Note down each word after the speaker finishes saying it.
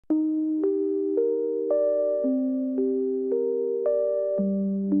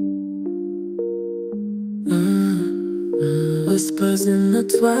Whispers in the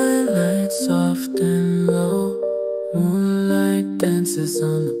twilight, soft and low. Moonlight dances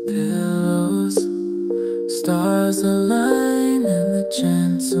on the pillows. Stars align in the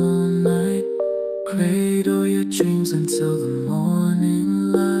gentle night. Cradle your dreams until the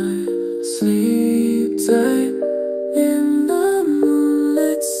morning light. Sleep tight in the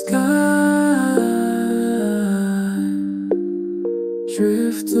moonlit sky.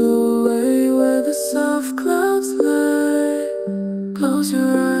 Drift away where the soft clouds lie. Close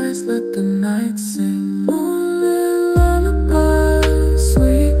your eyes, let the night sing. Moonlit lullaby,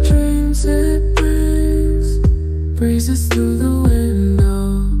 sweet dreams it brings. Breezes through the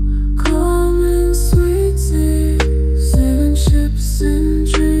window, calm and sweet tea. Sailing ships in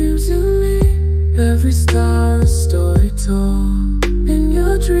dreams you meet. Every star a story told. In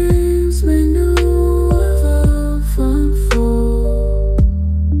your dreams may new evolve unfold.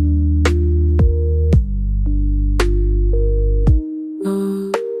 Oh.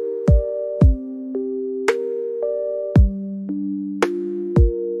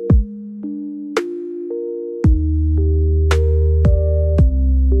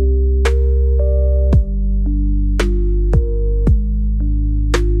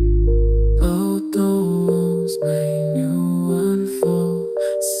 Those may new unfold.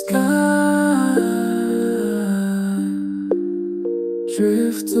 Sky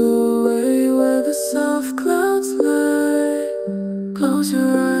drift away.